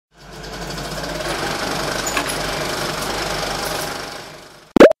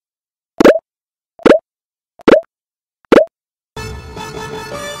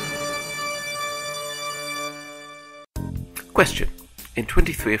Question. In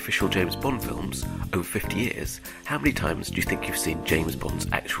 23 official James Bond films, over 50 years, how many times do you think you've seen James Bond's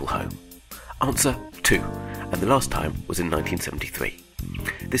actual home? Answer, 2, and the last time was in 1973.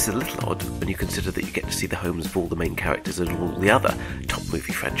 This is a little odd when you consider that you get to see the homes of all the main characters in all the other top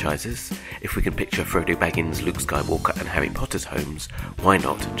movie franchises. If we can picture Frodo Baggins, Luke Skywalker and Harry Potter's homes, why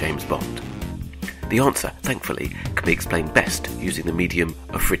not James Bond? The answer, thankfully, can be explained best using the medium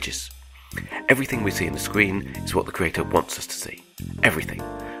of fridges. Everything we see on the screen is what the creator wants us to see. Everything.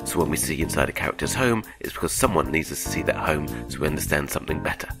 So when we see inside a character's home, it's because someone needs us to see that home so we understand something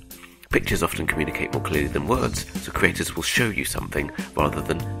better. Pictures often communicate more clearly than words, so creators will show you something rather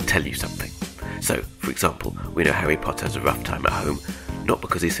than tell you something. So, for example, we know Harry Potter has a rough time at home, not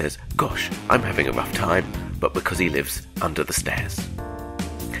because he says, "Gosh, I'm having a rough time," but because he lives under the stairs.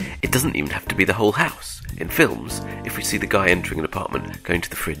 It doesn't even have to be the whole house. In films, if we see the guy entering an apartment, going to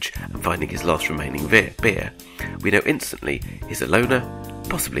the fridge and finding his last remaining beer, we know instantly he's a loner,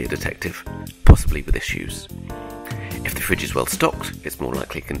 possibly a detective, possibly with issues. If the fridge is well stocked, it's more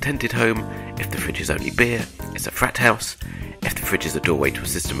likely a contented home. If the fridge is only beer, it's a frat house. If the fridge is a doorway to a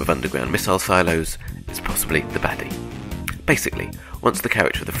system of underground missile silos, it's possibly the baddie. Basically, once the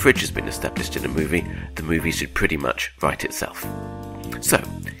character of the fridge has been established in a movie, the movie should pretty much write itself. So,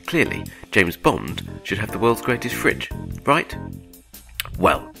 clearly, James Bond should have the world's greatest fridge, right?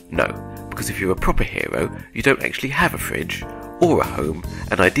 Well, no, because if you're a proper hero, you don't actually have a fridge, or a home,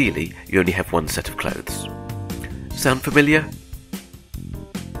 and ideally, you only have one set of clothes. Sound familiar?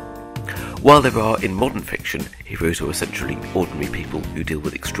 While there are, in modern fiction, heroes who are essentially ordinary people who deal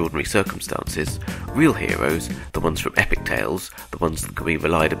with extraordinary circumstances, real heroes, the ones from epic tales, the ones that can be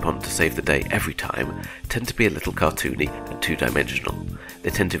relied upon to save the day every time, tend to be a little cartoony and two-dimensional.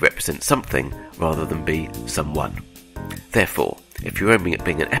 They tend to represent something rather than be someone. Therefore, if you're aiming at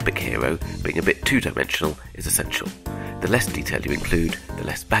being an epic hero, being a bit two-dimensional is essential. The less detail you include, the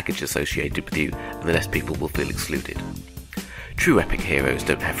less baggage associated with you, and the less people will feel excluded. True epic heroes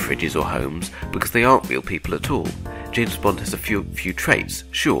don't have fridges or homes because they aren't real people at all. James Bond has a few traits,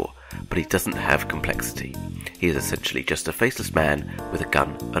 sure, but he doesn't have complexity. He is essentially just a faceless man with a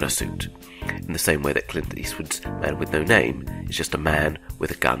gun and a suit. In the same way that Clint Eastwood's Man with No Name is just a man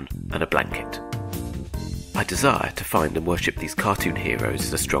with a gun and a blanket. Our desire to find and worship these cartoon heroes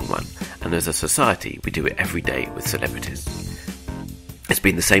is a strong one, and as a society we do it every day with celebrities. It's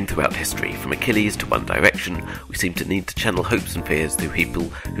been the same throughout history. From Achilles to One Direction, we seem to need to channel hopes and fears through people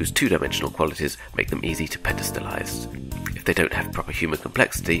whose two-dimensional qualities make them easy to pedestalize. If they don't have proper human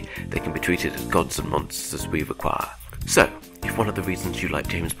complexity, they can be treated as gods and monsters we require. So, if one of the reasons you like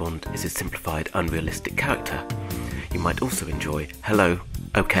James Bond is his simplified, unrealistic character, you might also enjoy Hello,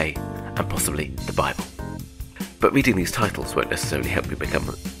 OK, and possibly the Bible. But reading these titles won't necessarily help you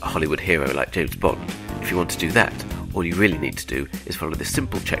become a Hollywood hero like James Bond. If you want to do that, all you really need to do is follow this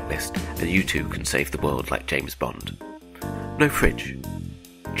simple checklist and you too can save the world like James Bond. No fridge?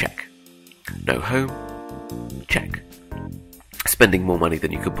 Check. No home? Check. Spending more money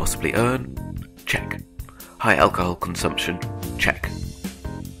than you could possibly earn? Check. High alcohol consumption? Check.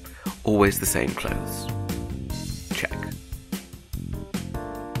 Always the same clothes.